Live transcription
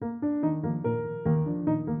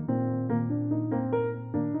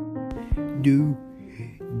do.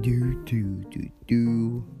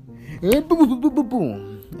 And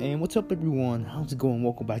boom. And what's up, everyone? How's it going?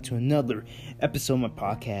 Welcome back to another episode of my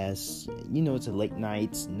podcast. You know, it's a late night.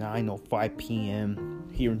 It's 9:05 p.m.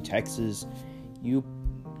 here in Texas. You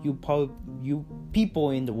people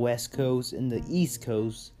in the West Coast and the East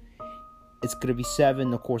Coast, it's gonna be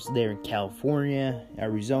 7, of course, there in California,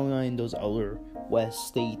 Arizona, and those other West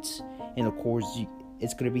states. And of course,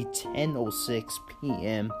 it's gonna be 10:06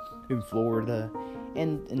 p.m. in Florida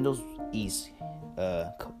and in those East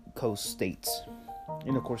Coast states.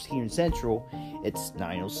 And of course, here in Central, it's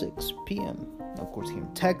 9:06 p.m. Of course, here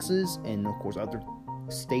in Texas, and of course, other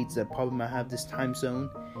states that probably might have this time zone.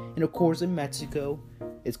 And of course, in Mexico,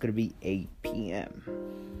 it's gonna be 8 p.m.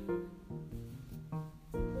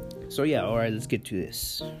 So yeah, alright, let's get to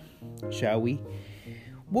this, shall we?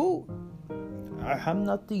 Well, I have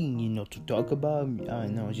nothing, to talk about.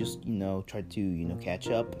 Just, try to, catch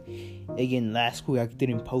up. Again, last week I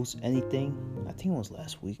didn't post anything. I think it was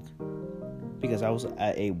last week, because I was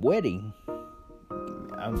at a wedding.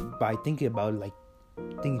 By thinking about it,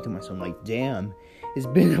 thinking to myself, damn, it's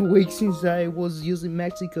been a week since I was using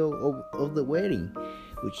Mexico of the wedding,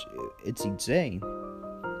 which it's insane.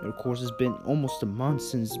 And of course, it's been almost a month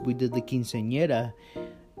since we did the quinceañera,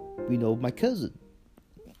 my cousin,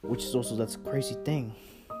 which is also, that's a crazy thing,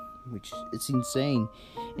 which it's insane.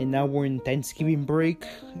 And now we're in Thanksgiving break,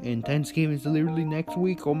 and Thanksgiving is literally next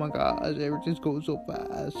week. Oh my gosh, everything's going so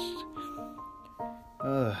fast.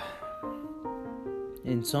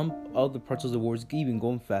 In some other parts of the world, it's even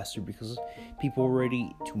going faster because people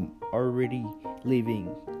already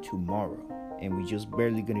living tomorrow, and we just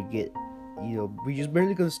barely gonna get, we just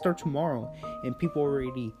barely gonna start tomorrow, and people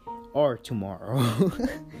already are tomorrow.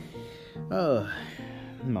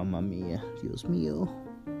 Mamma mia, Dios mío.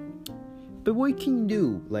 But what can you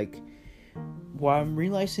do? What I'm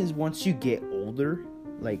realizing is once you get older,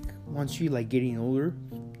 once you getting older,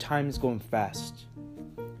 time is going fast,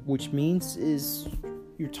 which means is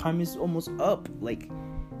your time is almost up.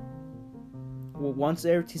 Once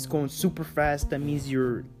everything's going super fast, that means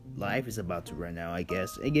your life is about to run out, I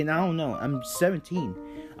guess. Again, I don't know. I'm 17.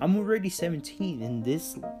 I'm already 17, and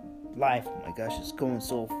this life, oh my gosh, it's going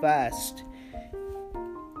so fast.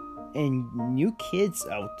 And new kids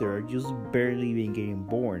out there are just barely even getting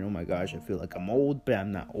born. Oh my gosh, I feel like I'm old, but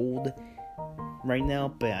I'm not old right now.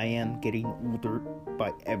 But I am getting older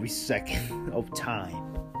by every second of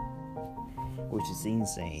time, which is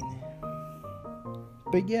insane.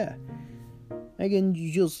 But yeah, again, you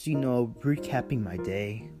just, recapping my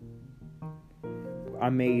day. I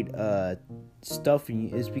made stuffing.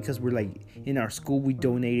 It's because we're in our school, we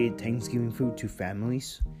donated Thanksgiving food to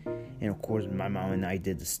families. And of course, my mom and I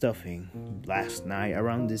did the stuffing last night.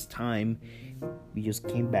 Around this time, we just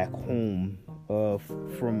came back home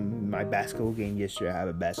from my basketball game yesterday. I have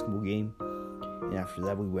a basketball game. And after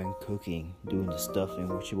that, we went cooking, doing the stuffing,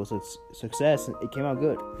 which was a success. It came out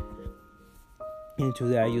good. And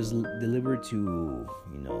today, I just delivered to,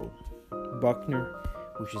 Buckner,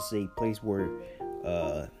 which is a place where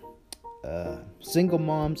single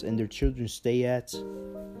moms and their children stay at.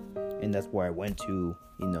 And that's where I went to,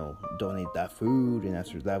 donate that food. And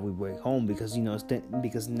after that, we went home because,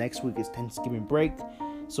 because next week is Thanksgiving break.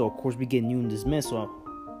 So, of course, we get new and dismissed. So,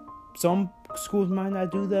 some schools might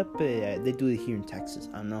not do that, but they do it here in Texas.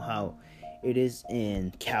 I don't know how it is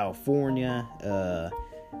in California,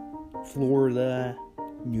 Florida,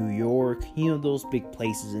 New York, those big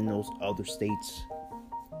places in those other states.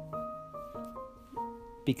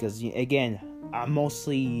 Because, again, I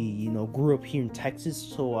mostly, grew up here in Texas,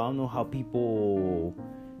 so I don't know how people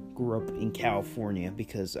grew up in California,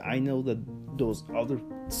 because I know that those other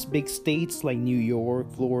big states like New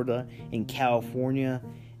York, Florida, and California,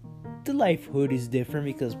 the livelihood is different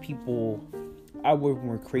because people are working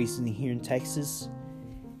more crazy than here in Texas.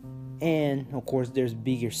 And, of course, there's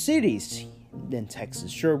bigger cities than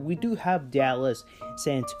Texas. Sure, we do have Dallas,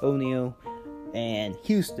 San Antonio, and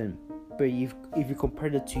Houston. But if you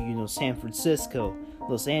compare it to, San Francisco,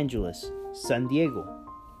 Los Angeles, San Diego,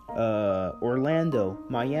 Orlando,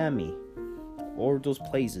 Miami, all those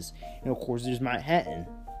places. And of course, there's Manhattan,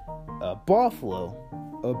 Buffalo,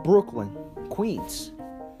 Brooklyn, Queens.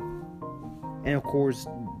 And of course,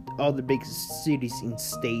 all the big cities in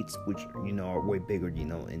states, which, are way bigger,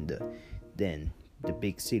 than the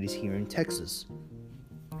big cities here in Texas.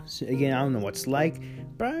 So again, I don't know what it's like,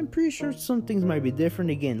 but I'm pretty sure some things might be different.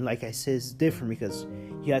 Again, like I said, it's different because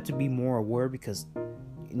you have to be more aware because,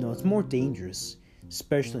 it's more dangerous,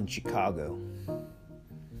 especially in Chicago.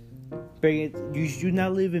 But you should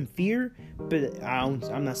not live in fear, but I'm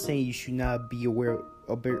not saying you should not be aware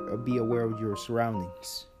of your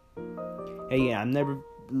surroundings. And yeah, I've never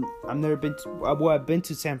been to. Well, I've been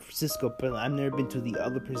to San Francisco, but I've never been to the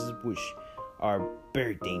other places which are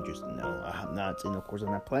very dangerous. No, I have not, and of course,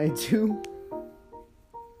 I'm not planning to.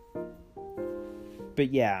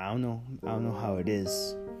 But yeah, I don't know how it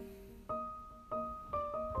is.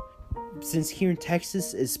 Since here in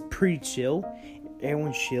Texas it's pretty chill,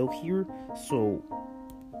 everyone's chill here, so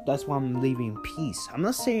that's why I'm leaving in peace. I'm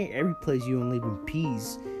not saying every place you don't live in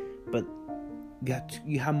peace, but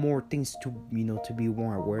you have more things to to be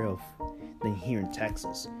more aware of than here in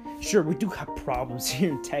Texas. Sure, we do have problems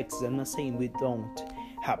here in Texas. I'm not saying we don't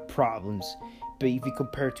have problems, but if you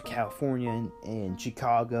compare it to California and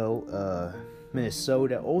Chicago,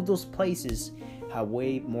 Minnesota, all those places have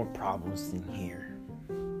way more problems than here,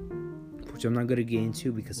 which I'm not gonna get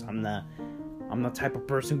into because I'm not the type of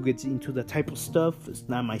person who gets into that type of stuff. It's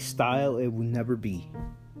not my style. It will never be.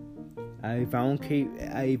 If I don't care,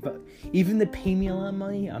 even they pay me a lot of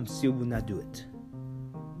money, I'm still will not do it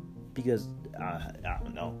because I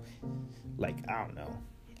don't know. I don't know.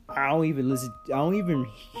 I don't even listen. I don't even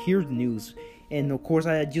hear the news. And of course,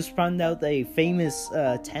 I just found out that a famous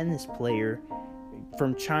tennis player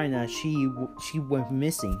from China, she went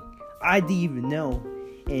missing. I didn't even know.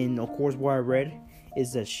 And of course, what I read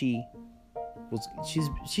is that she's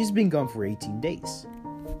been gone for 18 days.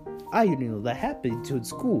 I didn't know that happened to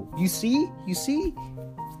school. You see?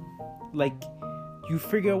 Like, you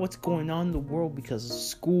figure out what's going on in the world because of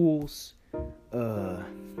schools, your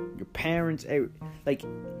parents,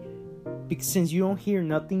 because since you don't hear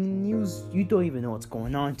nothing in the news, you don't even know what's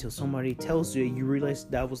going on until somebody tells you. You realize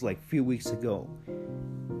that was like a few weeks ago.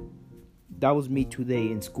 That was me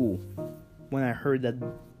today in school when I heard that.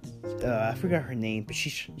 I forgot her name, but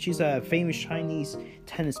she's a famous Chinese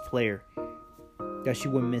tennis player that she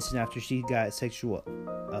went missing after she got sexual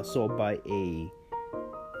assault by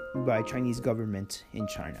Chinese government in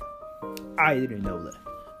China. I didn't know that.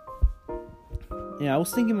 And I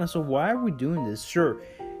was thinking to myself, why are we doing this? Sure,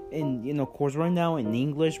 and of course, right now in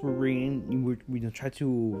English we're reading, we try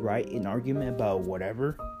to write an argument about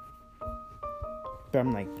whatever. But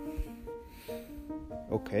I'm like,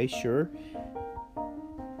 okay, sure.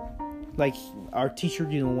 Like our teacher,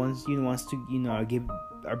 wants to, give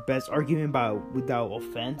our best argument about without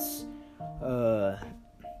offense,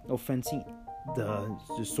 offensing the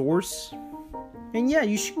source. And yeah,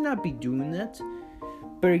 you should not be doing that.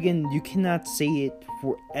 But again, you cannot say it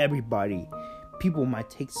for everybody. People might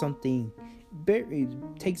take something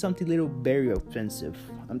little very offensive.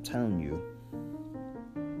 I'm telling you.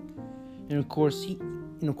 And of course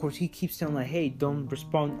he keeps saying like, hey, don't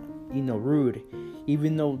respond, rude.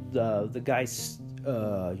 Even though the guy's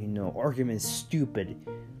argument is stupid.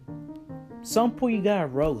 Some point you gotta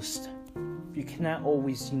roast. You cannot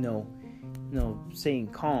always saying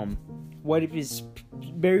calm. What if it's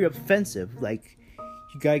very offensive? Like,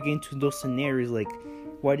 you gotta get into those scenarios. Like,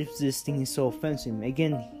 what if this thing is so offensive?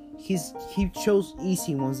 Again, he chose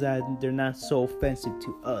easy ones that they're not so offensive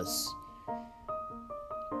to us.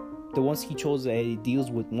 The ones he chose that he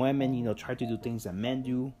deals with women, try to do things that men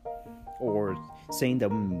do, or saying that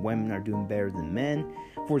women are doing better than men.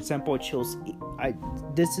 For example,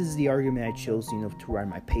 this is the argument I chose, to write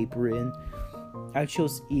my paper in. I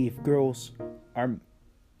chose if girls are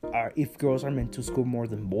meant to score more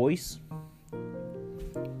than boys,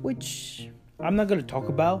 which I'm not gonna talk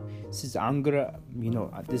about since I'm gonna,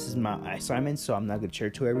 this is my assignment, so I'm not gonna share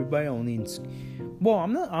it to everybody. I don't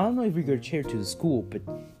know if you're gonna share it to the school, but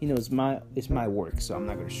it's my work, so I'm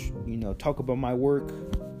not gonna talk about my work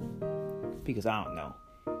because I don't know.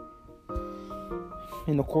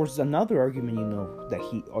 And of course, another argument that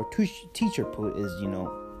our teacher put is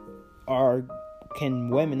can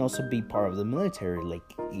women also be part of the military, like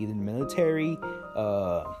either the military,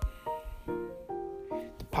 the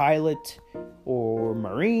pilot, or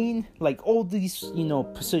Marine, like all these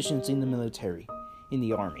positions in the military, in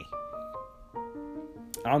the army.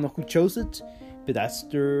 I don't know who chose it, but how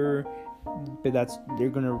they're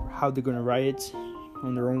gonna write it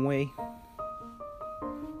on their own way.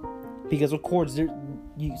 Because of course,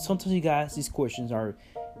 sometimes you gotta ask these questions: Are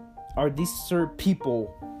these certain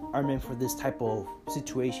people are meant for this type of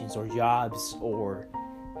situations or jobs or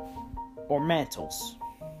mantles?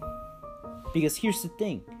 Because here's the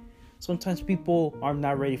thing: sometimes people are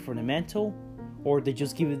not ready for the mantle, or they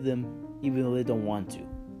just give it them even though they don't want to.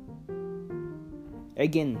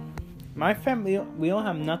 Again, my family, we don't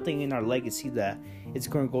have nothing in our legacy that it's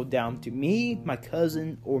going to go down to me, my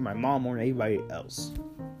cousin, or my mom, or anybody else.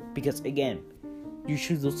 Because again,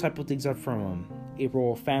 usually those type of things are from a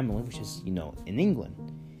royal family, which is, in England.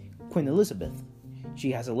 Queen Elizabeth,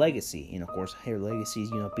 she has a legacy, and of course her legacy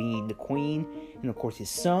is, being the queen, and of course his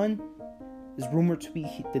son, is rumored to be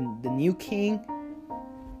the new king.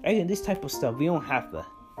 Again, this type of stuff, we don't have that.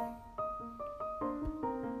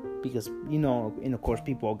 Because, and of course,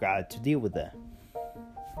 people got to deal with that.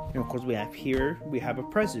 And of course, we have a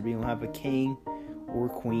president. We don't have a king or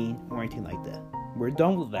queen or anything like that. We're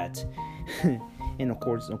done with that. And of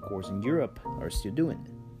course, in Europe, are still doing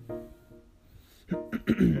it.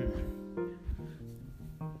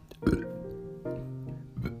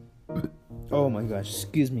 Oh my gosh,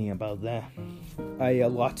 excuse me about that. I ate a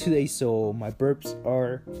lot today, so my burps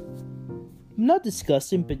are not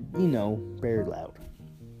disgusting, but very loud.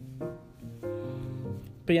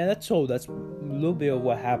 But yeah, that's all. That's a little bit of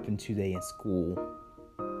what happened today in school.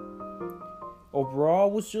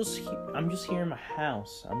 Overall, I'm just here in my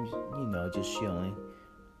house. I'm just chilling.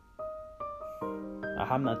 I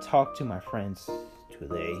have not talked to my friends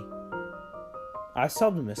today. I saw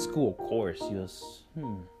them at school, of course.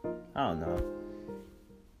 I don't know.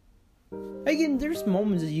 Again, there's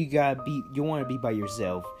moments that you want to be by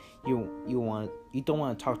yourself. You don't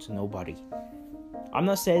want to talk to nobody. I'm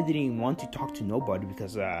not saying I didn't want to talk to nobody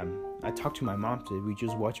because I talked to my mom today. We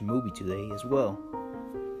just watched a movie today as well.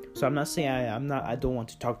 So I'm not saying I don't want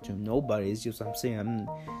to talk to nobody. It's just I'm saying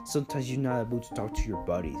sometimes you're not able to talk to your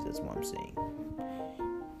buddies. That's what I'm saying.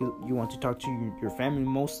 You want to talk to your family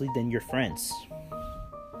mostly than your friends,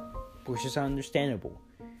 which is understandable.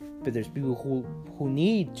 But there's people who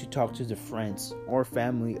need to talk to their friends or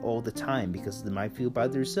family all the time because they might feel by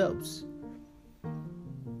themselves.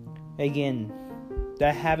 Again,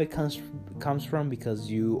 that habit comes from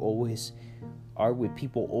because you always are with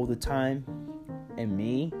people all the time. And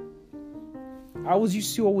me, I was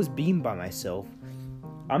used to always being by myself.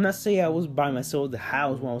 I'm not saying I was by myself at the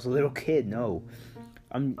house when I was a little kid. No,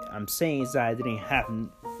 I'm saying is that I didn't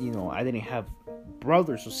have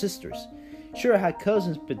brothers or sisters. Sure, I had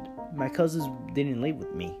cousins, but my cousins didn't live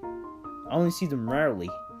with me. I only see them rarely.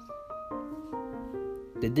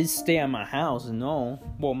 They did stay at my house and all.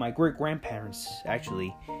 Well, my great-grandparents'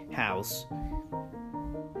 actually house.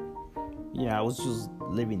 I was just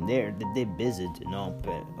living there. They did visit and all,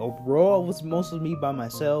 but overall, it was mostly me by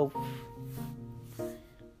myself.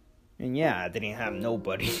 And yeah, I didn't have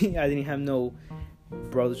nobody. I didn't have no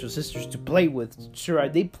brothers or sisters to play with. Sure, I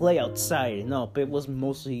did play outside and all, but it was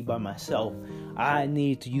mostly by myself. I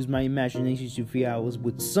needed to use my imagination to feel I was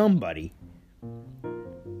with somebody.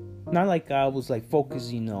 Not like I was like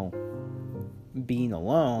focusing on being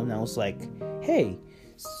alone. I was like, hey,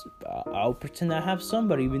 I'll pretend I have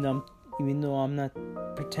somebody even though I'm not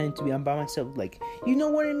pretending to be. I'm by myself. Like, you know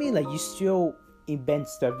what I mean? Like, you still invent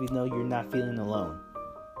stuff even though you're not feeling alone.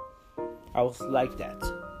 I was like that.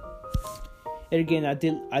 And again,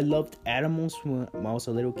 I loved animals when I was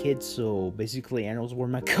a little kid. So basically, animals were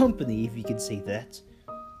my company, if you could say that.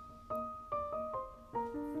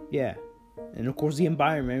 Yeah. And of course, the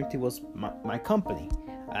environment, it was my company.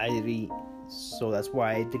 So that's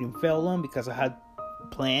why I didn't fail alone, because I had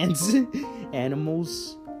plants,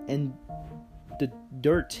 animals, and the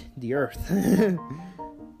dirt, the earth, and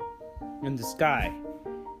the sky.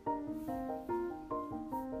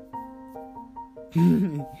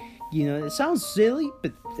 It sounds silly,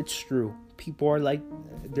 but it's true. People are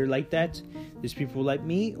they're like that. There's people like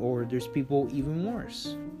me, or there's people even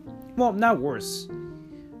worse. Well, not worse.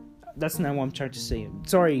 That's not what I'm trying to say.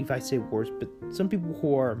 Sorry if I say worse, but some people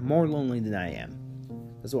who are more lonely than I am.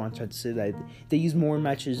 That's what I'm trying to say. That they use more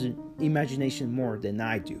imagination more than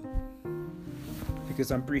I do.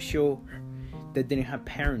 Because I'm pretty sure that they didn't have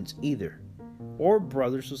parents either, or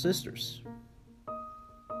brothers or sisters.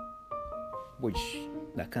 Which,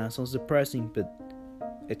 that kind of sounds depressing, but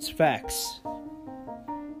it's facts.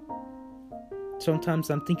 Sometimes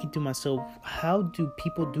I'm thinking to myself, how do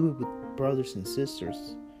people do it with brothers and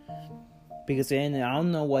sisters? Because then I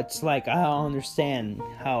don't know what it's like. I don't understand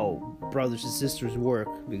how brothers and sisters work,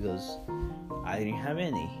 because I didn't have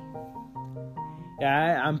any.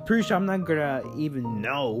 Yeah, I'm pretty sure I'm not gonna even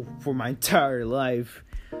know for my entire life.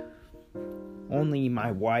 Only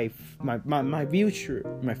my wife, my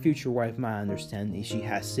future wife might understand if she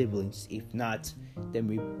has siblings. If not, then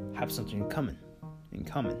we have something in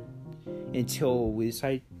common. Until we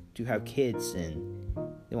decide to have kids and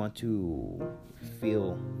they want to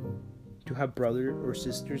have brother or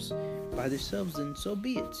sisters by themselves, then so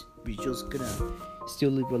be it. We're just gonna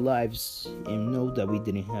still live our lives and know that we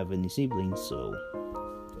didn't have any siblings, so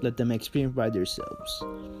let them experience by themselves.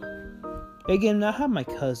 Again, I have my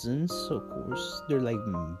cousins, so of course they're like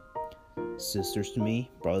sisters to me,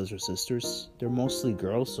 brothers or sisters. They're mostly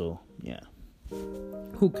girls, so yeah,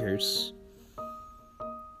 who cares?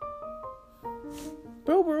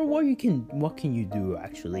 But, Bro, what can you do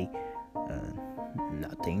actually?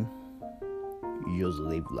 Nothing. You just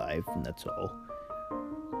live life, and that's all.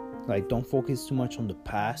 Like, don't focus too much on the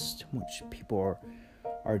past, which people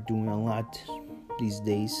are doing a lot these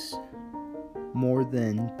days. More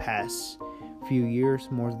than past few years,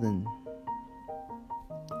 more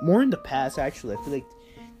in the past, actually. I feel like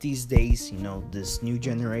these days, this new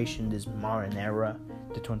generation, this modern era,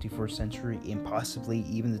 the 21st century, and possibly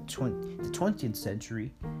even the 20th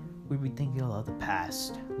century, we've been thinking about the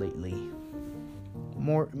past lately.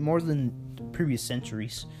 More than the previous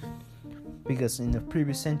centuries. Because in the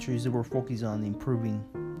previous centuries, they were focused on improving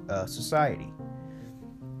society.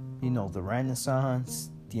 The Renaissance,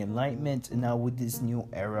 the Enlightenment, and now with this new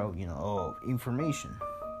era, of information.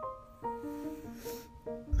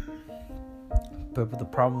 But the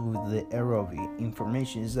problem with the era of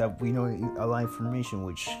information is that we know a lot of information,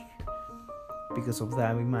 which, because of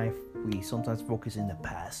that, we sometimes focus in the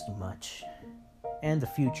past too much, and the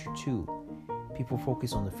future too. People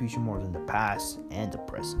focus on the future more than the past and the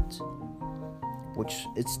present, which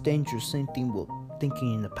it's dangerous. Same thing with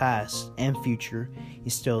thinking in the past and future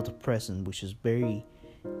instead of the present, which is very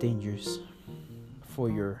dangerous for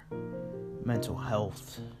your mental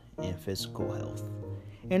health and physical health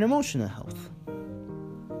and emotional health.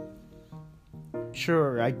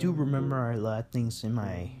 Sure, I do remember a lot of things in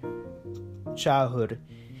my childhood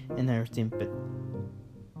and everything, but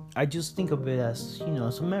I just think of it as,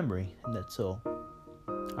 as a memory, and that's all.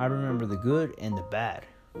 I remember the good and the bad,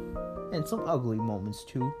 and some ugly moments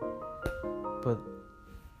too, but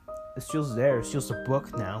it's just there. It's just a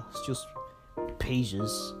book now. It's just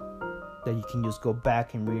pages that you can just go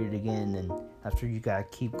back and read it again, and after you gotta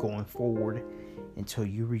keep going forward until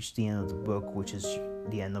you reach the end of the book, which is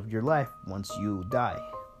the end of your life once you die.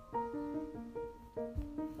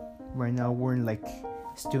 Right now we're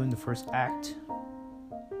still in the first act.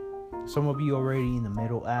 Some of you already in the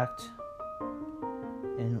middle act,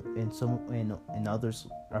 and others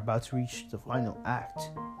are about to reach the final act.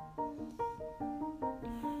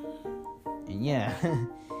 And yeah,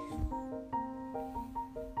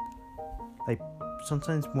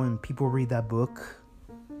 sometimes when people read that book,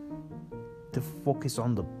 they focus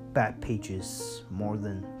on the back pages more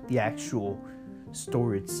than the actual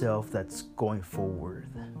story itself that's going forward,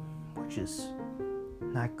 which is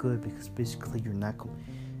not good, because basically you're not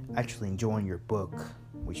actually enjoying your book,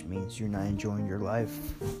 which means you're not enjoying your life,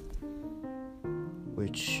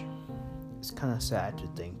 which is kind of sad to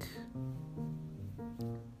think.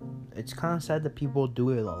 It's kind of sad that people do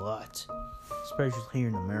it a lot, especially here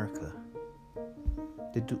in America.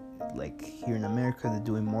 They do, here in America, they're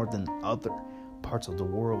doing more than other parts of the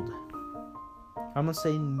world. I'm not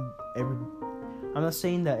saying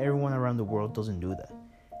that everyone around the world doesn't do that.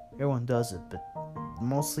 Everyone does it, but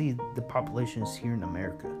mostly the population is here in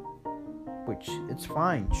America, which it's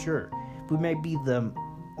fine, sure. We might be the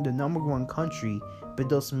number one country, but it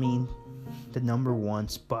doesn't mean the number one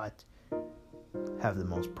spot have the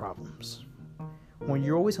most problems. When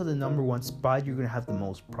you're always at the number one spot, you're gonna have the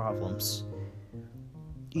most problems.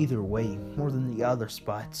 Either way, more than the other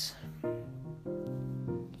spots.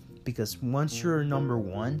 Because once you're number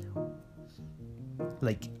one,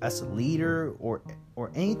 as a leader or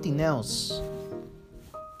anything else,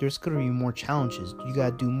 there's gonna be more challenges. You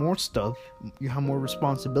gotta do more stuff. You have more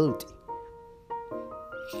responsibility,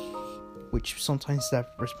 which sometimes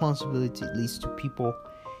that responsibility leads to people,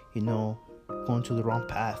 going to the wrong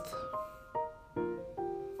path.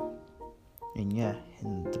 And yeah,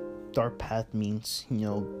 and the dark path means,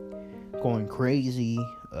 going crazy,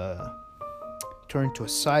 turning to a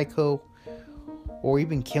psycho, or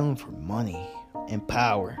even killing for money and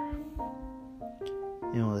power.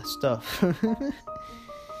 That stuff.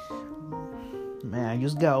 Man, I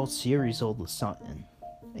just got all serious all of a sudden.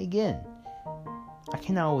 Again, I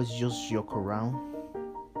cannot always just joke around.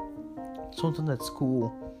 Sometimes at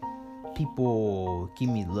school, people give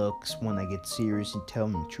me looks when I get serious and tell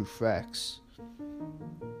them true facts.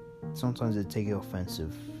 Sometimes they take it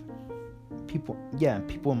offensive. People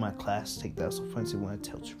in my class take that as offensive when I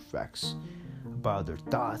tell true facts about their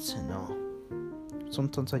thoughts and all.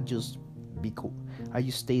 Sometimes I just be cool. I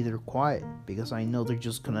just stay there quiet, because I know they're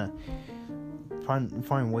just gonna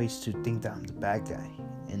find ways to think that I'm the bad guy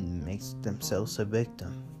and makes themselves a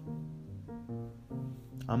victim.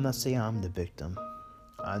 I'm not saying I'm the victim.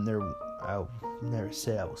 I'll never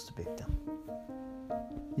say I was the victim.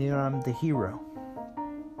 I'm the hero.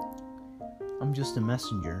 I'm just a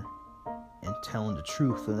messenger and telling the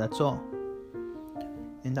truth, and that's all.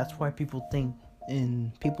 And that's why people think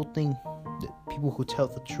that people who tell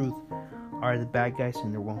the truth are the bad guys,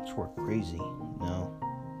 and the ones who are crazy. No.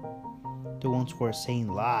 The ones who are saying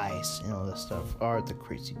lies and all that stuff are the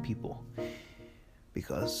crazy people.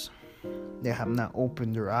 Because They have not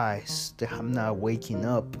opened their eyes. They have not waking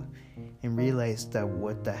up and realized that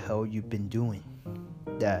what the hell you've been doing.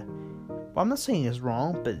 That, well, I'm not saying it's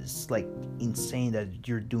wrong, but it's like insane that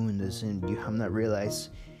you're doing this and you have not realized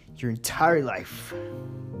your entire life,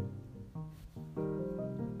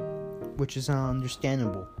 which is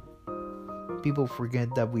understandable. People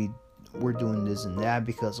forget that we're doing this and that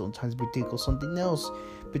because sometimes we think of something else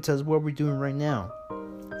because what we're doing right now.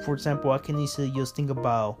 For example, I can easily just think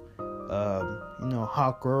about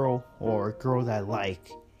hot girl or a girl that I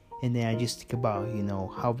like, and then I just think about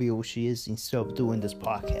how beautiful she is instead of doing this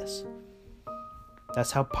podcast.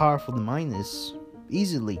 That's how powerful the mind is.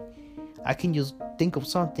 Easily I can just think of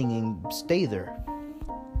something and stay there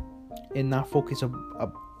and not focus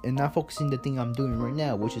and not focusing the thing I'm doing right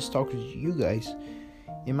now, which is talking to you guys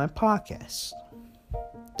in my podcast.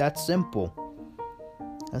 That's simple.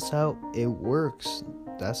 That's how it works.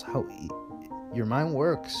 That's how your mind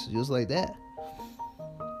works, just like that.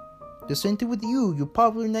 The same thing with you. You're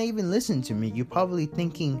probably not even listening to me. You're probably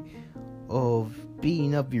thinking of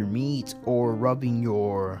beating up your meat or rubbing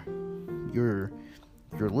your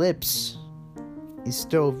lips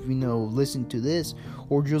instead of listening to this,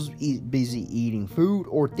 or just busy eating food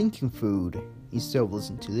or thinking food instead of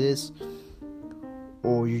listening to this,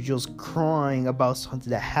 or you're just crying about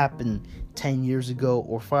something that happened 10 years ago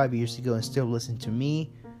or 5 years ago instead of listening to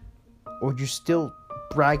me, or you're still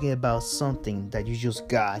bragging about something that you just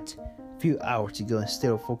got a few hours ago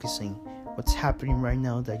instead of focusing what's happening right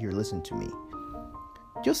now that you're listening to me.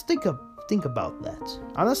 Just think about that.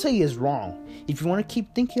 I'm not saying it's wrong. If you want to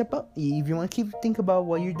keep thinking about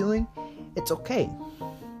what you're doing, it's okay.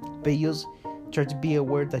 But you just try to be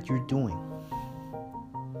aware that you're doing.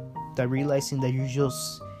 That realizing that you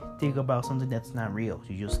just think about something that's not real.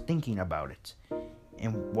 You're just thinking about it.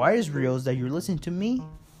 And why is real is that you're listening to me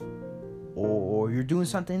or you're doing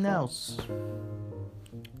something else.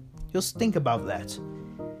 Just think about that.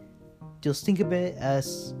 Just think of it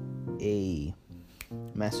as a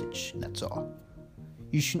message. That's all.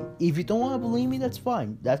 You should. If you don't want to believe me, that's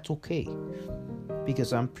fine. That's okay.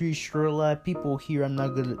 Because I'm pretty sure a lot of people here are not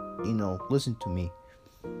gonna, listen to me,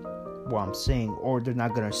 what I'm saying, or they're not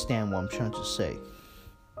gonna understand what I'm trying to say.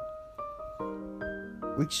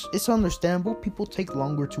 Which is understandable. People take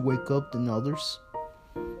longer to wake up than others.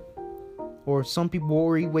 Or some people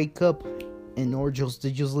already wake up and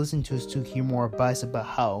they just listen to us to hear more advice about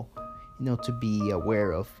how, to be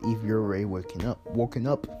aware of if you're already woken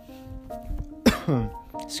up.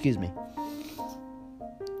 Excuse me.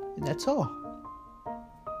 And that's all.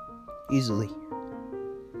 Easily.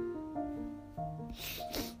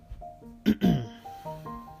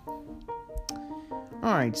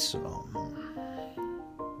 Alright, so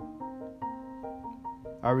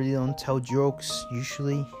I really don't tell jokes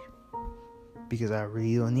usually because I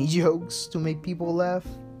really don't need jokes to make people laugh.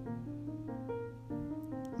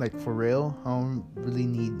 Like, for real, I don't really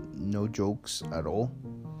need no jokes at all.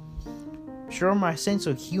 Sure, my sense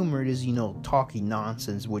of humor is, talking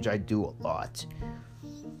nonsense, which I do a lot.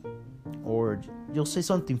 Or you'll say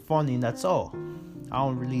something funny and that's all. I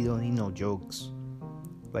don't need no jokes.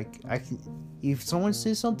 Like, if someone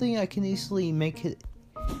says something, I can easily make it,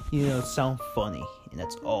 sound funny, and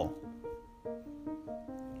that's all.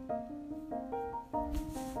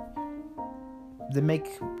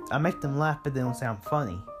 I make them laugh, but they don't sound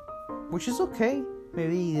funny, which is okay.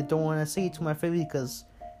 Maybe they don't want to say it to my face because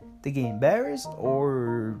they get embarrassed,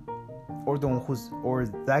 or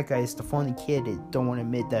that guy is the funny kid. They don't want to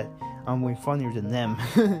admit that I'm way funnier than them.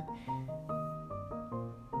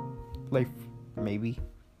 Like, maybe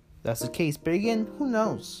that's the case, but again, who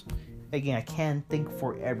knows? Again, I can't think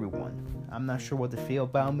for everyone. I'm not sure what they feel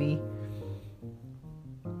about me.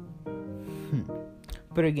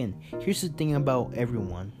 But again, here's the thing about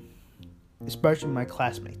everyone, especially my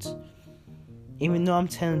classmates. Even though I'm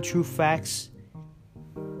telling true facts,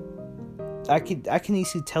 I can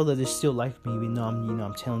easily tell that they still like me, even though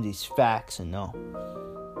I'm telling these facts and all.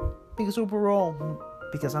 Because overall,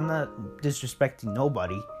 because I'm not disrespecting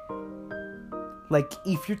nobody. Like,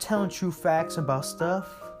 if you're telling true facts about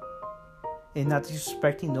stuff and not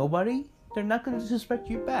disrespecting nobody, they're not gonna disrespect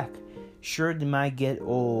you back. Sure, they might get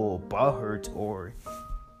all butthurt or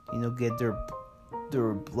get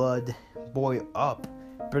their blood boil up,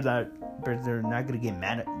 but they're not gonna get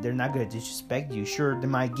mad. They're not gonna disrespect you. Sure, they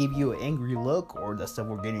might give you an angry look or that stuff,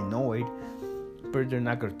 or getting annoyed, but they're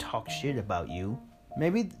not gonna talk shit about you.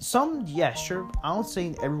 Maybe some, yeah, sure. I don't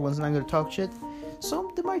say everyone's not gonna talk shit.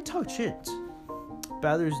 Some, they might talk shit, but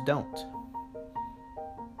others don't.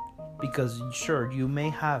 Because sure, you may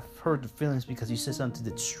have hurt the feelings because you said something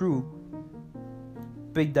that's true,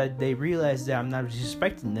 but that they realize that I'm not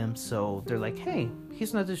disrespecting them, so they're like, hey,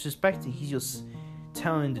 he's not disrespecting, he's just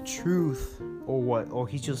telling the truth, or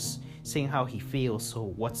he's just saying how he feels, so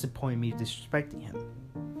what's the point of me disrespecting him?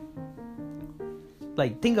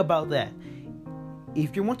 Like, think about that.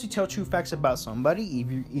 If you want to tell true facts about somebody,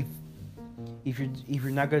 if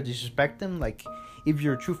you're not gonna disrespect them, like if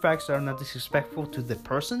your true facts are not disrespectful to the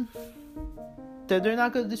person, then they're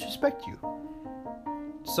not gonna disrespect you.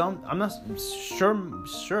 Some, I'm not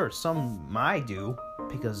sure some might do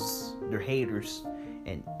because they're haters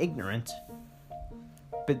and ignorant,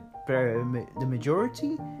 but the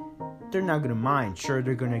majority, they're not gonna mind. Sure,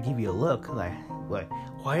 they're gonna give you a look like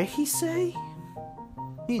what did he say?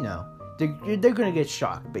 You know, they're gonna get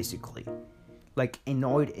shocked, basically, like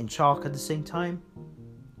annoyed and shocked at the same time.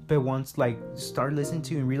 But once like start listening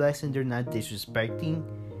to you and realizing they're not disrespecting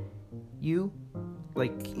you,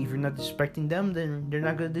 like if you're not disrespecting them, then they're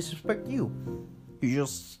not gonna disrespect you. You're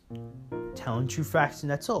just telling true facts,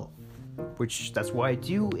 and that's all. Which that's what I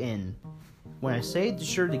do. And when I say it,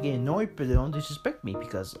 sure they get annoyed, but they don't disrespect me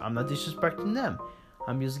because I'm not disrespecting them.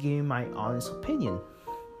 I'm just giving my honest opinion,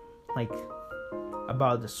 like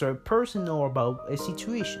about a certain person or about a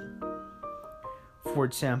situation. For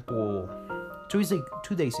example, 2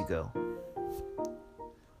 days ago,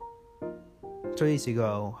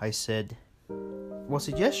 I said, was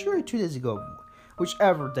it yesterday or 2 days ago?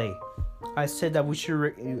 Whichever day, I said that we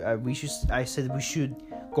should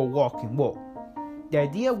go walking. Well, the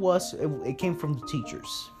idea was it came from the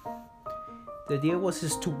teachers. The idea was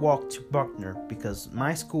is to walk to Buckner because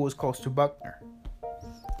my school is close to Buckner,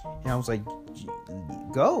 and I was like,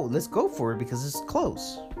 let's go for it because it's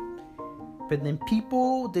close. But then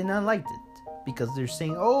people did not like it because they're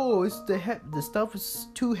saying, oh, it's the stuff is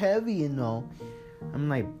too heavy and all. I'm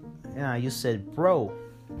like, yeah, you said, bro,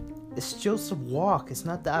 it's just a walk. It's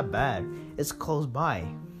not that bad. It's close by.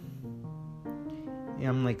 And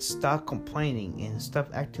I'm like, stop complaining and stop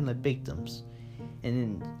acting like victims.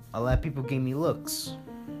 And then a lot of people gave me looks.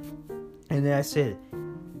 And then I said,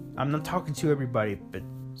 I'm not talking to everybody, but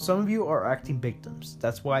some of you are acting victims.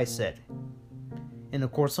 That's why I said. And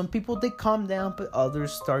of course, some people, they calm down, but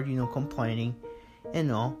others start, complaining and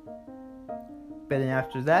all. But then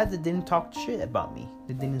after that, they didn't talk shit about me.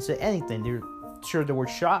 They didn't say anything. They were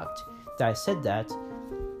shocked that I said that,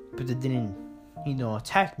 but they didn't,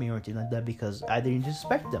 attack me or anything like that because I didn't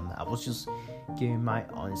disrespect them. I was just giving my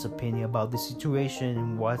honest opinion about the situation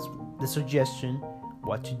and what's the suggestion,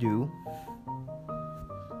 what to do.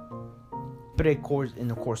 But of course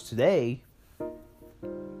today,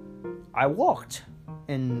 I walked.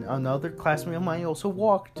 And another classmate of mine also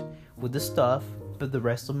walked with the stuff, but the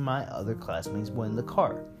rest of my other classmates went in the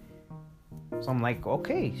car. So I'm like,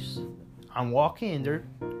 okay, I'm walking and they're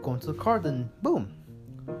going to the car, then boom.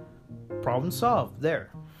 Problem solved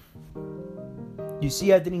there. You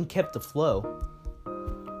see, I didn't keep the flow.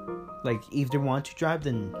 Like, if they want to drive,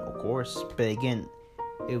 then of course. But again,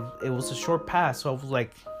 it was a short pass, so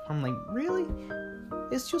I'm like, really?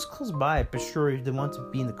 It's just close by. But sure, if they want to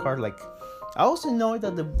be in the car, like, I also know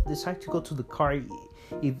that they decide to go to the car. If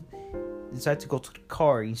they decide to go to the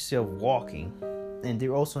car instead of walking, and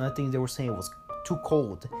they're also another thing they were saying it was too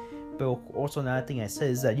cold. But also another thing I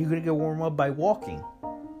said is that you're gonna get warm up by walking,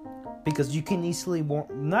 because you can not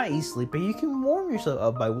easily, but you can warm yourself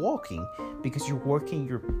up by walking because you're working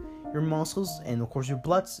your muscles, and of course your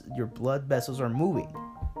blood vessels are moving.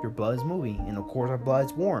 Your blood is moving, and of course our blood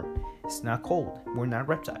is warm. It's not cold. We're not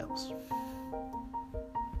reptiles.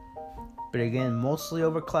 But again, mostly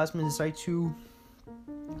upperclassmen decide to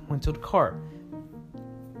went to the car.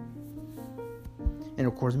 And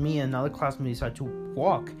of course, me and another classmate decide to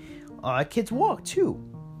walk. Kids walk too.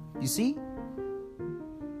 You see?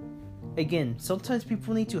 Again, sometimes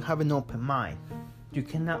people need to have an open mind. You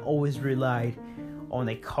cannot always rely on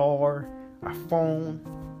a car, a phone,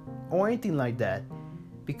 or anything like that.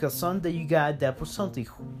 Because someday you gotta adapt with something.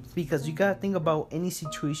 Because you gotta think about any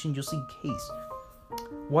situation just in case.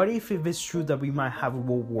 What if it's true that we might have a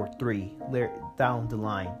World War III down the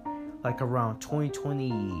line? Like around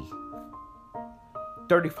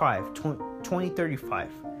 2035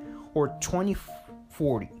 or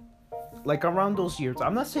 2040. Like around those years.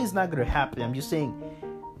 I'm not saying it's not going to happen. I'm just saying,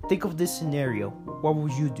 think of this scenario. What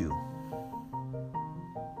would you do?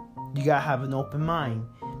 You got to have an open mind.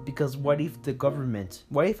 Because what if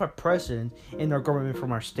our president and our government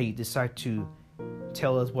from our state decide to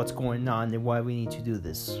tell us what's going on and why we need to do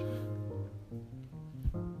this?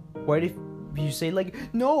 What if you say like,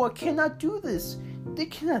 no, I cannot do this? They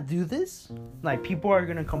cannot do this. Like, people are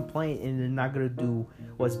gonna complain and they're not gonna do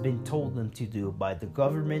what's been told them to do by the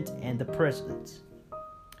government and the president.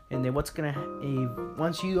 And then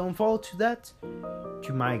once you don't fall to that,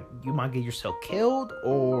 you might get yourself killed,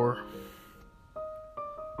 or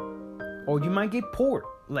you might get poor.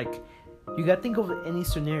 Like, you gotta think of any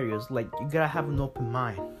scenarios. Like, you gotta have an open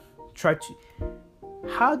mind.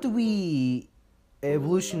 How do we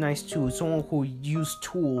evolutionize to someone who used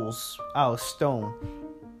tools out of stone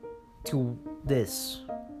to this?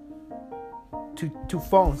 To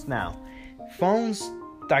phones now. Phones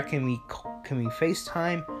that can be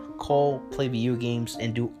FaceTime, call, play video games,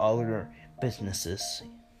 and do other businesses.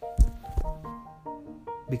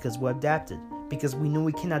 Because we adapted. Because we know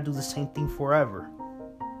we cannot do the same thing forever.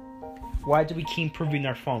 Why do we keep improving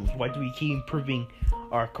our phones? Why do we keep improving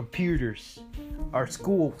our computers, our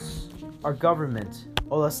schools, our government,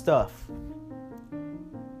 all that stuff?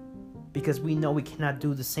 Because we know we cannot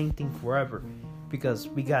do the same thing forever. Because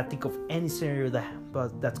we gotta think of any scenario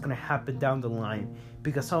that's gonna happen down the line.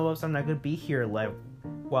 Because some of us are not gonna be here alive,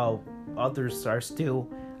 while others are still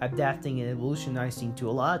adapting and evolutionizing to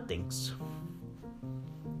a lot of things.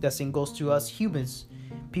 That same goes to us humans.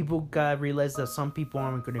 People gotta realize that some people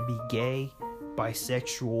aren't gonna be gay,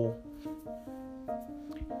 bisexual,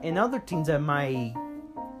 and other things I'm not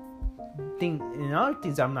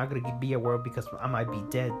gonna be aware of, because I might be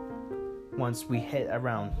dead once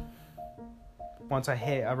I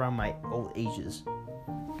hit around my old ages.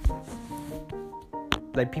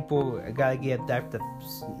 Like, people gotta get adapted,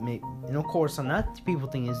 and of course, another people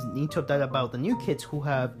thing is need to adapt about the new kids who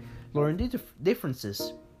have learning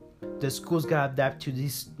differences. The schools gotta adapt to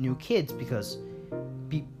these new kids, because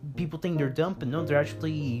people think they're dumb, but no, they're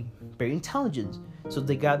actually very intelligent. So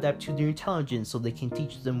they gotta adapt to their intelligence, so they can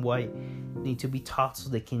teach them what need to be taught, so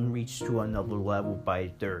they can reach to another level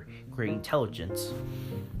by their great intelligence.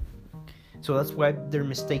 So that's why they're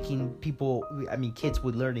mistaking kids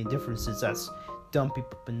with learning differences as dumb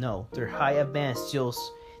people. But no, they're high advanced, just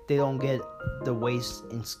they don't get the ways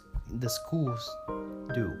in the schools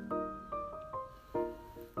do.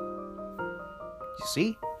 You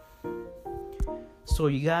see? So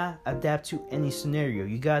you gotta adapt to any scenario.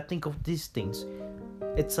 You gotta think of these things.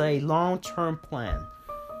 It's a long-term plan.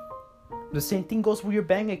 The same thing goes with your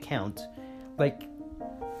bank account. Like,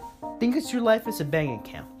 think of your life as a bank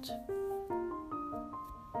account.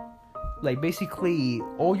 Like, basically,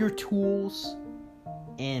 all your tools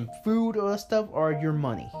and food, all that stuff are your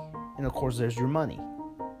money. And of course, there's your money.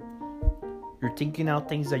 You're thinking out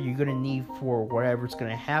things that you're gonna need for whatever's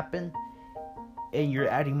gonna happen, and you're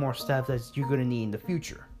adding more stuff that you're gonna need in the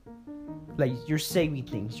future. Like, you're saving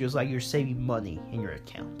things, just like you're saving money in your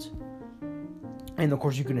account. And of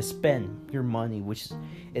course, you're gonna spend your money, which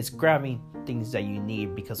is grabbing things that you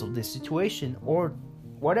need because of this situation or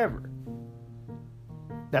whatever.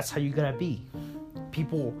 That's how you gotta be.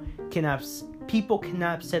 People cannot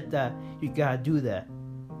accept that you gotta do that,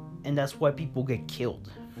 and that's why people get killed,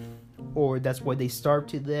 or that's why they starve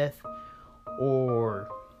to death, or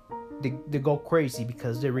they go crazy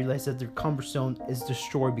because they realize that their comfort zone is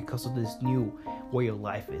destroyed because of this new way of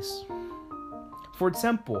life is. For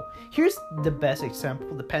example, here's the best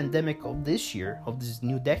example: the pandemic of this year, of this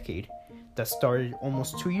new decade, that started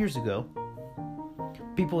almost 2 years ago.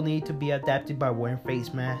 People need to be adapted by wearing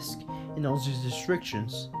face masks and all these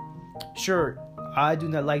restrictions. Sure, I do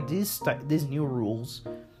not like these new rules,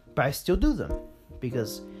 but I still do them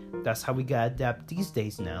because that's how we gotta adapt these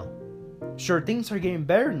days now. Sure, things are getting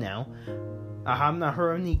better now. I have not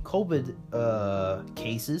heard any COVID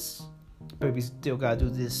cases, but we still gotta do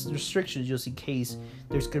this restriction just in case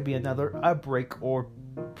there's gonna be another outbreak or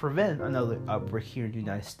prevent another outbreak here in the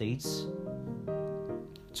United States.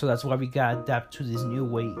 So that's why we gotta adapt to this new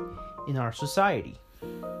way in our society.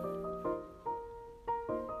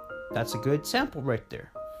 That's a good example right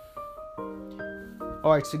there.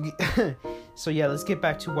 Alright, so yeah, let's get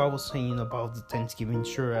back to what I was saying about the Thanksgiving.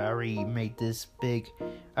 Sure, I already made this big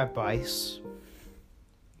advice.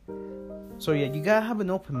 So yeah, you gotta have an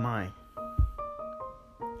open mind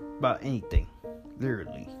about anything,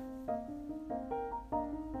 literally.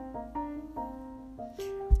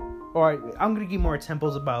 Alright, I'm gonna give more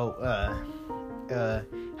examples about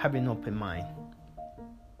having an open mind.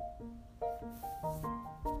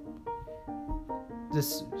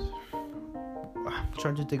 I'm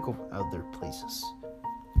trying to think of other places.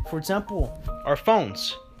 For example, our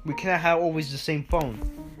phones. We cannot have always the same phone.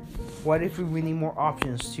 What if we need more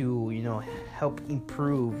options to, help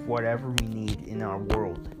improve whatever we need in our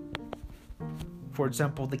world? For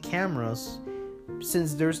example, the cameras.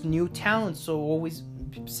 Since there's new talent,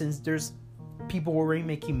 since there's people already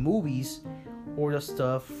making movies or the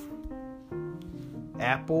stuff,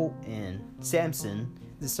 Apple and Samsung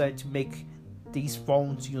decided to make these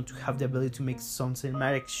phones, to have the ability to make some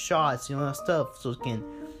cinematic shots, that stuff, so it can,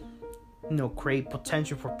 create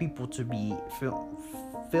potential for people to be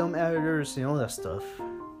film editors and all that stuff.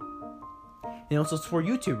 And also for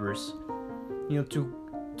YouTubers,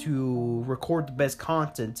 to record the best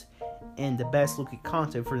content and the best looking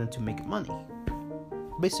content for them to make money,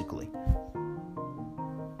 basically.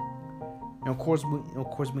 And of course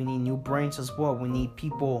we need new brains as well. We need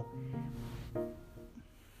people.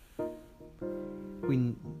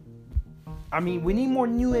 We need more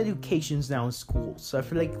new educations now in schools. So I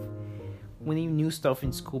feel like we need new stuff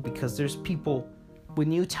in school because there's people with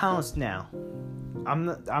new talents now.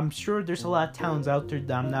 I'm sure there's a lot of talents out there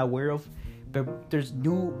that I'm not aware of, but there's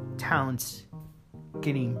new talents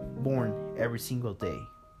getting born every single day.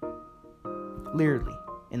 Literally.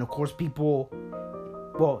 And of course people,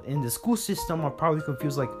 in the school system are probably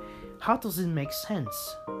confused, like, how does it make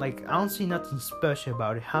sense? Like, I don't see nothing special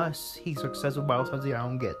about it. How is he successful about something I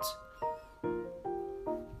don't get?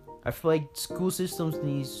 I feel like school systems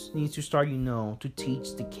needs to start, to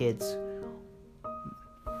teach the kids,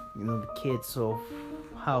 the kids of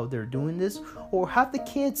how they're doing this, or have the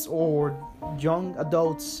kids or young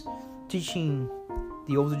adults teaching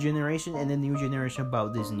the older generation and the new generation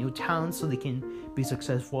about this new talent so they can be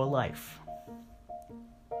successful in life.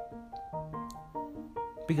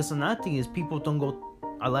 Because another thing is a lot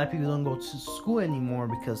of people don't go to school anymore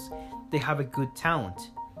because they have a good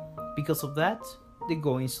talent. Because of that, they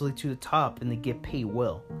go instantly to the top and they get paid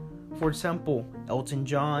well. For example, Elton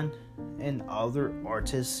John and other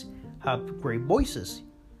artists have great voices.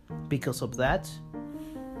 Because of that,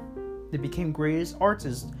 they became greatest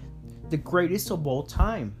artists, the greatest of all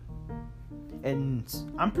time. And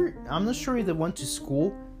I'm not sure if they went to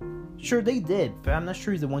school. Sure they did, but I'm not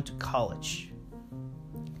sure if they went to college.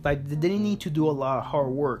 Like, they didn't need to do a lot of hard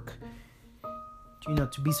work,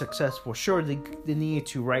 to be successful. Sure, they needed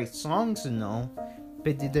to write songs and all,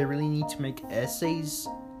 but did they really need to make essays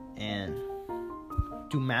and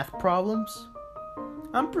do math problems?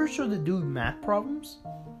 I'm pretty sure they do math problems,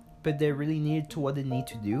 but they really needed to what they need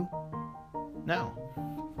to do? No.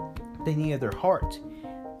 They needed their heart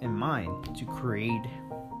and mind to create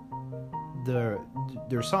their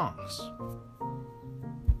songs.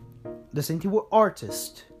 The same thing with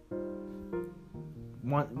artists.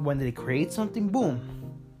 When they create something, boom,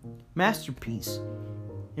 masterpiece.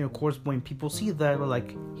 And of course, when people see that, they're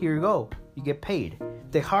like, here you go, you get paid.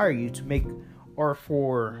 They hire you to make art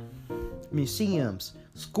for museums,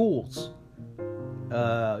 schools,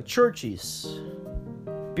 churches,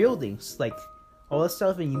 buildings, like all that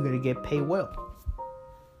stuff, and you're gonna get paid well.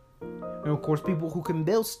 And of course, people who can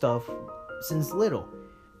build stuff since little.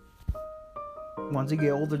 Once they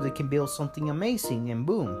get older, they can build something amazing, and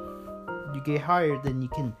boom, you get hired. Then you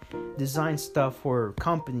can design stuff for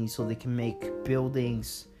companies so they can make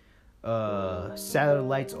buildings,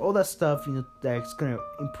 satellites, all that stuff, that's gonna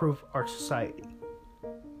improve our society.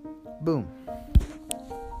 Boom.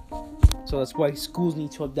 So that's why schools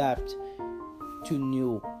need to adapt to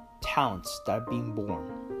new talents that are being born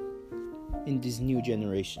in this new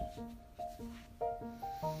generation.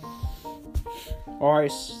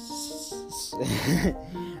 Alright,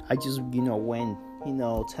 I just, went,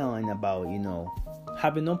 telling about,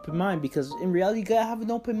 having an open mind, because in reality, you gotta have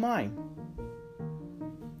an open mind.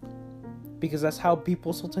 Because that's how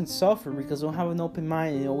people sometimes suffer, because they don't have an open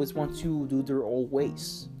mind and they always want to do their old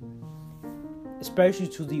ways. Especially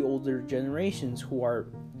to the older generations who are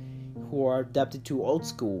adapted to old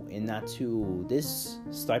school and not to this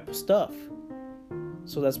type of stuff.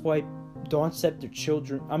 So that's why don't accept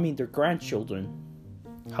their grandchildren,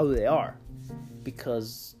 how they are,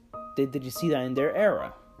 because they didn't see that in their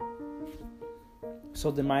era. So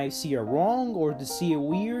they might see it wrong, or they see it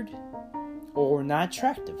weird, or not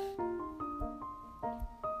attractive.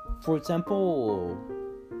 For example,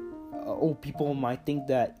 people might think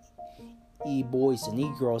that e-boys and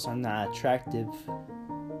e-girls are not attractive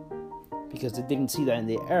because they didn't see that in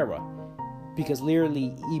their era. Because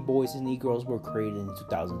literally, e-boys and e-girls were created in the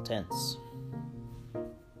 2010s.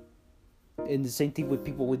 And the same thing with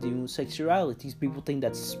people with new sexualities. People think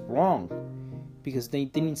that's wrong because they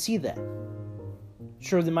didn't see that.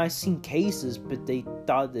 Sure, they might have seen cases, but they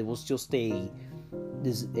thought it was just a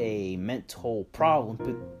mental problem.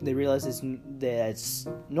 But they realize it's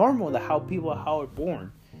normal, that how people are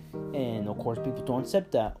born. And of course, people don't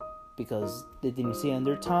accept that because they didn't see it in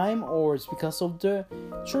their time, or it's because of the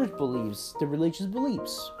church beliefs, the religious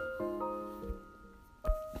beliefs,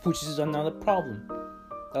 which is another problem.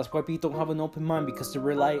 That's why people don't have an open mind, because they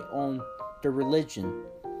rely on their religion.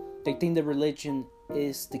 They think that religion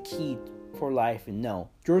is the key for life, and no,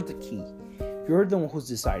 you're the key. You're the one who's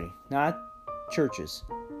deciding, not churches.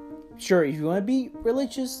 Sure, if you want to be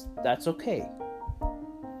religious, that's okay.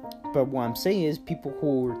 But what I'm saying is, people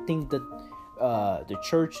who think that the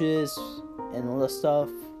churches and all that stuff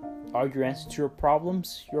are your answer to your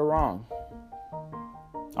problems, you're wrong.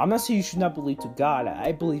 I'm not saying you should not believe to God.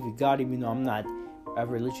 I believe in God, even though I'm not a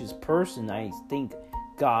religious person. I think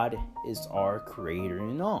God is our creator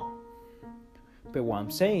and all. But what I'm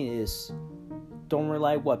saying is, don't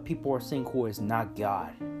rely on what people are saying who is not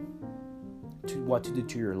God to what to do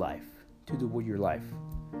to your life, to do with your life.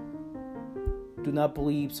 Do not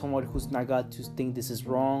believe someone who's not God to think this is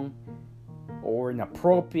wrong or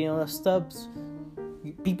inappropriate and stuff.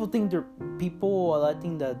 People think I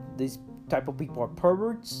think that these type of people are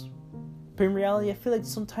perverts. But in reality, I feel like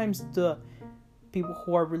sometimes the people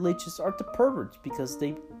who are religious are the perverts because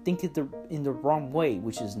they think it in the wrong way,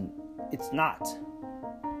 which is it's not.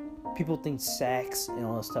 People think sex and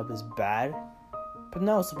all that stuff is bad, but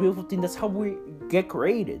no, some people think that's how we get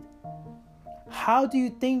created. How do you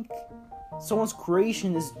think someone's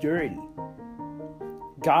creation is dirty?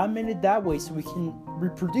 God made it that way so we can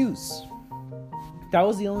reproduce. That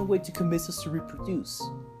was the only way to convince us to reproduce.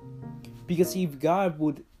 Because if God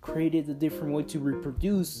would create it a different way to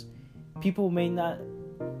reproduce, people wouldn't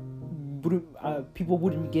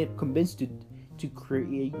get convinced to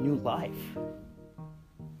create new life.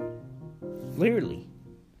 Literally,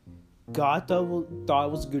 God thought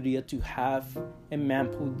it was a good idea to have a man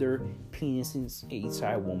put their penis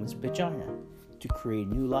inside a woman's vagina to create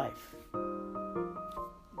new life.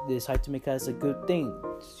 They decided to make that as a good thing,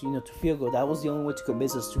 to feel good. That was the only way to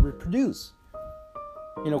convince us to reproduce.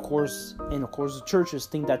 And of course, the churches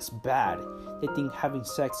think that's bad. They think having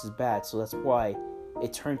sex is bad, so that's why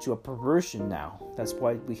it turned to a perversion now. That's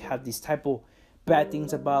why we have these type of bad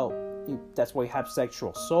things about. That's why we have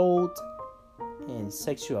sexual assault and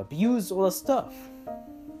sexual abuse, all that stuff.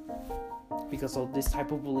 Because of this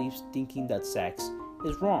type of beliefs, thinking that sex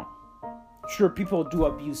is wrong. Sure, people do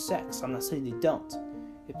abuse sex. I'm not saying they don't.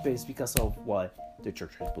 It's because of what the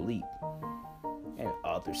churches believe and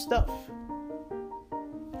other stuff.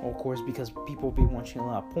 Of course, because people be watching a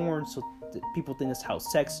lot of porn, so people think that's how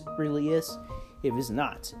sex really is. If it's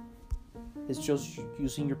not, it's just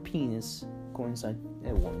using your penis going inside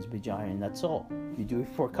a woman's vagina, and that's all. You do it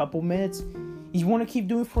for a couple minutes. You want to keep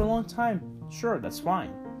doing it for a long time, sure, that's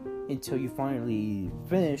fine, until you finally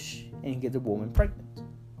finish and get the woman pregnant.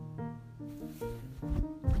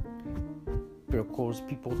 But of course,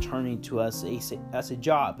 people turn into us as a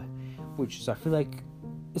job, which is, I feel like,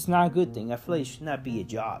 it's not a good thing. I feel like it should not be a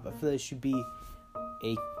job. I feel like it should be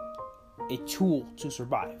a tool to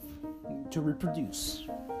survive, to reproduce.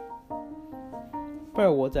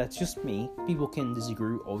 But well, that's just me. People can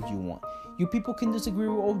disagree with all you want. You people can disagree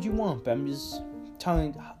with all you want, but I'm just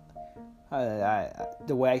telling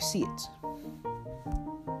the way I see it.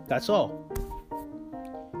 That's all.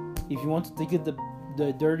 If you want to think of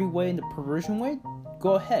the dirty way and the perversion way,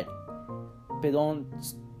 go ahead. But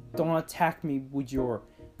don't attack me with your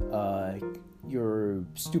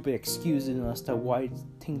stupid excuses and stuff why you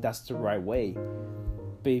think that's the right way.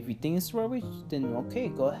 But if you think it's the right way, then okay,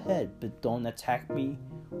 go ahead. But don't attack me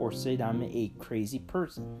or say that I'm a crazy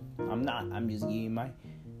person. I'm not. I'm just giving my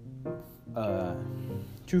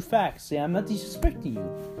true facts. Say I'm not disrespecting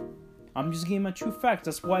you. I'm just giving my true facts.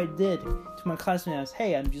 That's what I did to my classmates.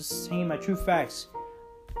 Hey, I'm just saying my true facts.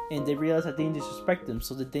 And they realized I didn't disrespect them,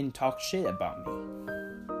 so they didn't talk shit about me.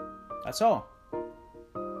 That's all.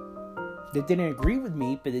 They didn't agree with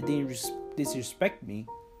me, but they didn't disrespect me.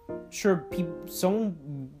 Sure,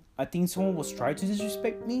 I think someone was trying to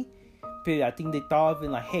disrespect me, but I think they thought of it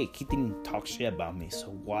like, hey, he didn't talk shit about me, so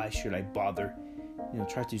why should I bother,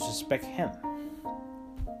 try to disrespect him?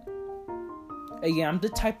 Again, I'm the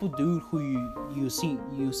type of dude who you see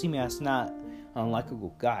me as not an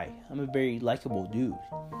unlikable guy. I'm a very likable dude.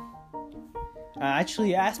 I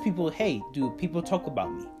actually ask people, hey, do people talk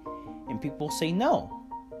about me? And people say no.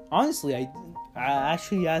 Honestly, I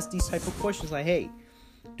actually ask these type of questions like, hey,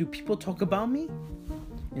 do people talk about me?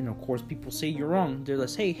 And of course, people say you're wrong. They're like,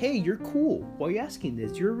 hey, you're cool. Why are you asking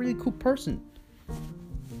this? You're a really cool person.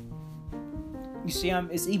 You see,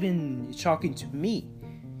 it's even shocking to me.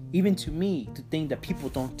 Even to me, to think that people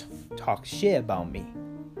don't talk shit about me.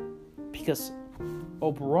 Because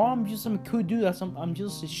overall, I'm just some cool dude. I'm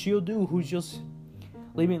just a chill dude who's just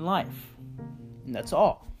living life. And that's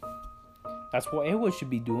all. That's what everyone should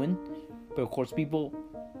be doing. But of course, people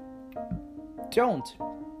don't.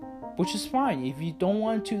 Which is fine. If you don't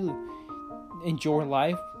want to enjoy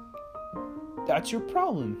life, that's your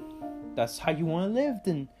problem. That's how you want to live,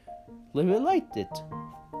 then live it like it.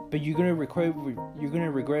 But you're gonna regret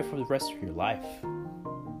for the rest of your life.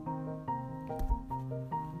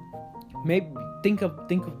 maybe think of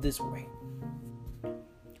this way.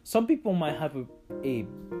 Some people might have a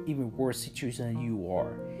even worse situation than you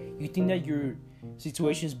are. You think that your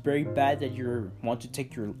situation is very bad, that you want to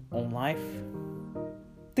take your own life.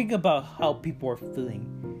 Think about how people are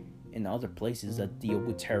feeling in other places that deal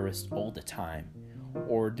with terrorists all the time,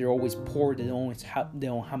 or they're always poor. They don't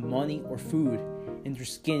have money or food, and they're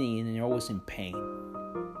skinny and they're always in pain.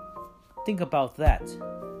 Think about that.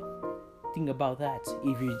 If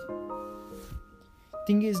you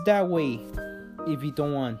think it's that way, if you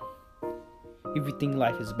think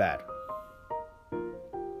life is bad.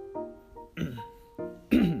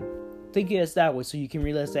 Think it as that way so you can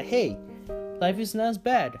realize that, hey, life is not as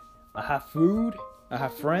bad. I have food, I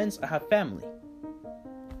have friends, I have family.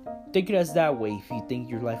 Think it as that way if you think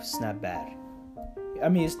your life is not bad. I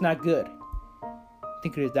mean, it's not good.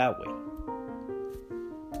 Think of it that way.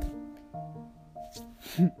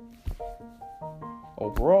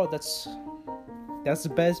 Overall, that's the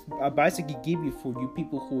best advice I could give you for you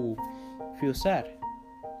people who feel sad.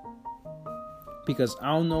 Because I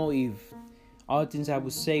don't know if all the things I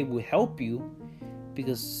would say will help you.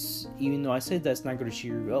 Because even though I said that's not going to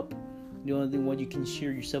cheer you up, the only thing you can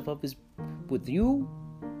cheer yourself up is with you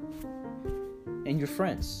and your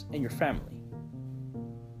friends and your family.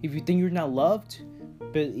 If you think you're not loved,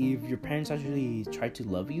 but if your parents actually try to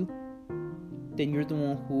love you, then you're the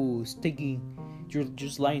one who's thinking you're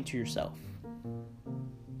just lying to yourself.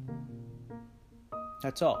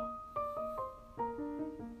 That's all.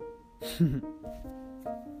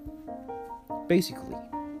 Basically.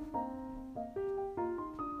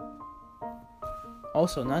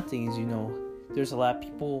 Also, another thing is, there's a lot of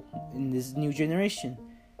people in this new generation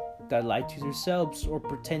that lie to themselves or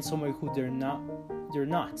pretend somebody who they're not.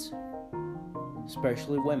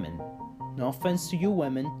 Especially women. No offense to you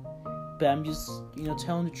women, but I'm just,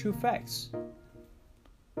 telling the true facts.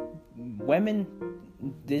 Women,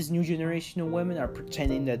 this new generation of women are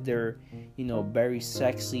pretending that they're, very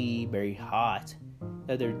sexy, very hot,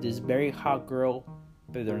 that they're this very hot girl,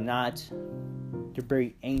 but they're not. They're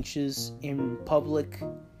very anxious in public,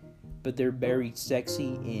 but they're very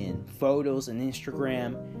sexy in photos and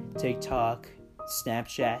Instagram, TikTok,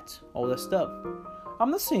 Snapchat, all that stuff.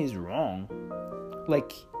 I'm not saying it's wrong.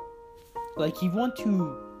 Like you want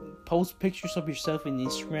to post pictures of yourself in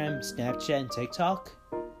Instagram, Snapchat, and TikTok,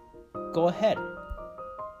 go ahead.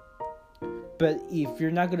 But if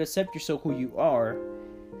you're not gonna accept yourself who you are,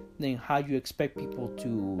 then how do you expect people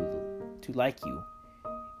to like you?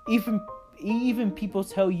 Even people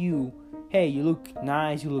tell you, hey, you look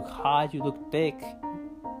nice, you look hot, you look thick.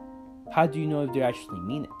 How do you know if they actually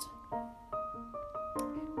mean it?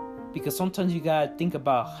 Because sometimes you gotta think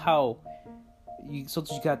about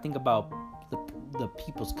the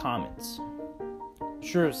people's comments.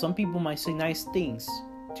 Sure, some people might say nice things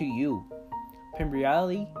to you, but in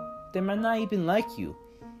reality, they might not even like you.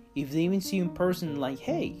 If they even see you in person, like,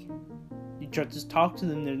 hey, you try to talk to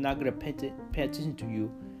them, they're not gonna pay attention to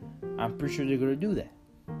you. I'm pretty sure they're gonna do that.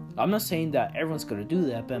 I'm not saying that everyone's gonna do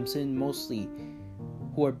that, but I'm saying mostly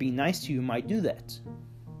who are being nice to you might do that.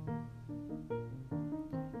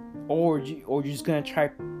 Or you're just gonna try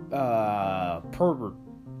pervert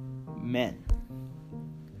men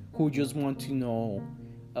who just want to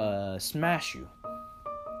smash you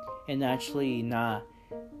and actually not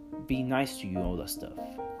be nice to you, all that stuff,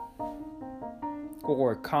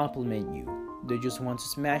 or compliment you. They just want to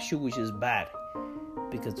smash you, which is bad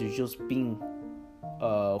because they're just being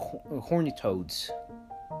horny toads,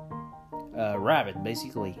 rabbit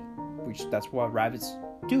basically, which that's what rabbits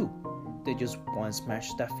do. They just want to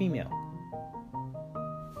smash that female.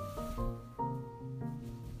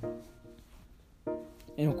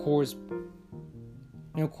 And of course,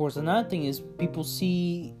 another thing is people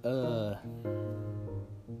see.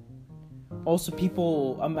 Also,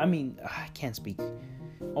 people. I can't speak.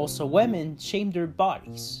 Also, women shame their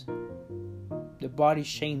bodies. The bodies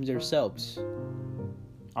shame themselves.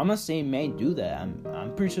 I'm not saying men do that.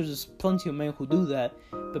 I'm pretty sure there's plenty of men who do that,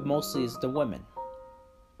 but mostly it's the women.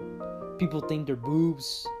 People think their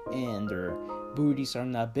boobs and their booties are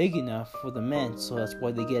not big enough for the men, so that's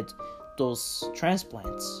why they get those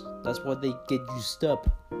transplants. That's why they get used up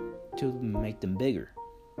to make them bigger.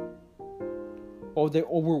 Or they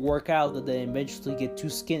overwork out that they eventually get too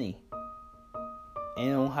skinny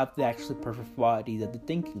and don't have the actually perfect body that they're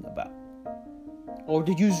thinking about. Or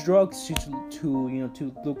they use drugs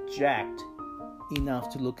to look jacked enough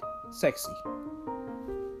to look sexy.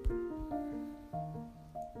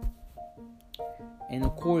 And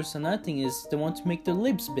of course, another thing is they want to make their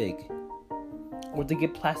lips big, or they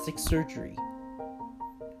get plastic surgery,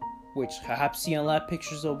 which I have seen a lot of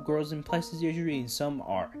pictures of girls in plastic surgery, and some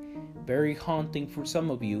are very haunting for some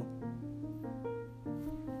of you.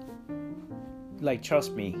 Like,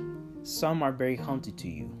 trust me, some are very haunted to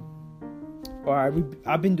you.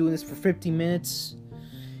 I've been doing this for 50 minutes.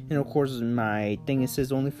 And of course, my thing, it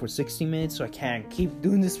says only for 60 minutes, so I can't keep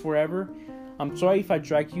doing this forever. I'm sorry if I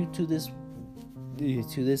dragged you to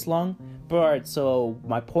this long. But alright, so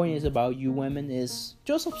my point is about you women is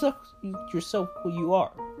just accept yourself who you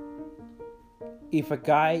are. If a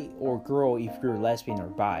guy or girl, if you're lesbian or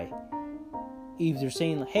bi, if they're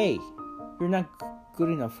saying, hey, you're not good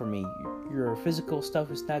enough for me, your physical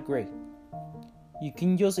stuff is not great, you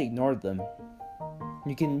can just ignore them.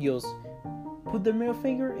 You can just put the middle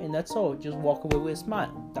finger and that's all. Just walk away with a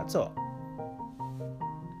smile. That's all.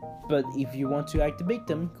 But if you want to act the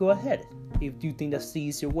victim, go ahead. If you think that's the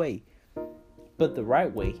easier way. But the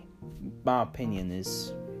right way, my opinion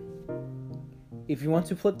is, if you want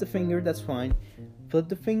to flip the finger, that's fine. Flip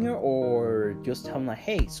the finger, or just tell them like,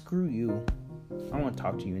 hey, screw you. I don't want to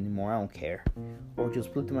talk to you anymore. I don't care. Or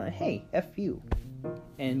just flip them like, hey, F you.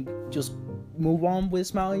 And just move on with a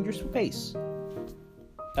smile on your face.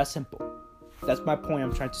 That's simple. That's my point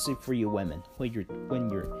I'm trying to say for you women. When you're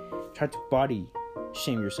trying to body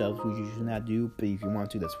shame yourselves, which you should not do, but if you want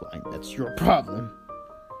to, that's fine. That's your problem.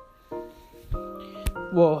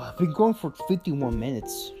 Well, I've been going for 51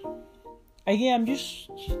 minutes. Again, I'm just,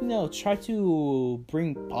 try to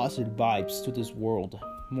bring positive vibes to this world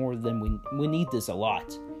more than we need this a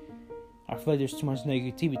lot. I feel like there's too much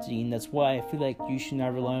negativity, and that's why I feel like you should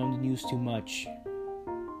not rely on the news too much.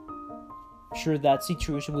 Sure, that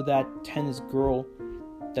situation with that tennis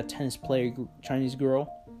player, Chinese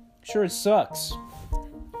girl, sure, it sucks.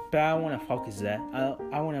 But I don't want to focus that.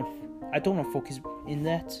 I don't want to focus in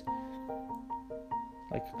that.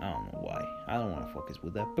 Like, I don't know why. I don't want to focus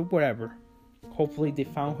with that, but whatever. Hopefully they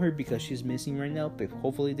found her because she's missing right now, but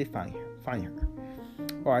hopefully they find her.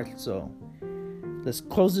 Alright, so let's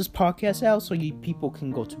close this podcast out so you people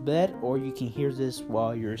can go to bed, or you can hear this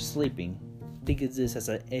while you're sleeping. Think of this as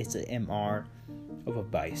an MR of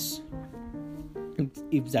advice,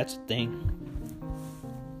 if that's a thing.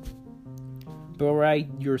 But alright,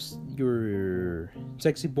 your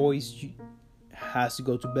sexy boys has to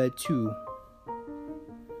go to bed too.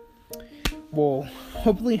 Well,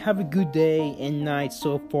 hopefully have a good day and night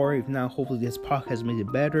so far. If not, hopefully this podcast made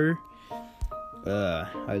it better.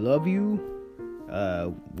 I love you.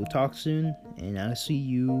 We'll talk soon, and I'll see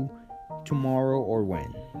you tomorrow or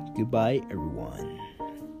when. Goodbye, everyone.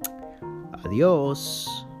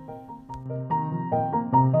 Adios.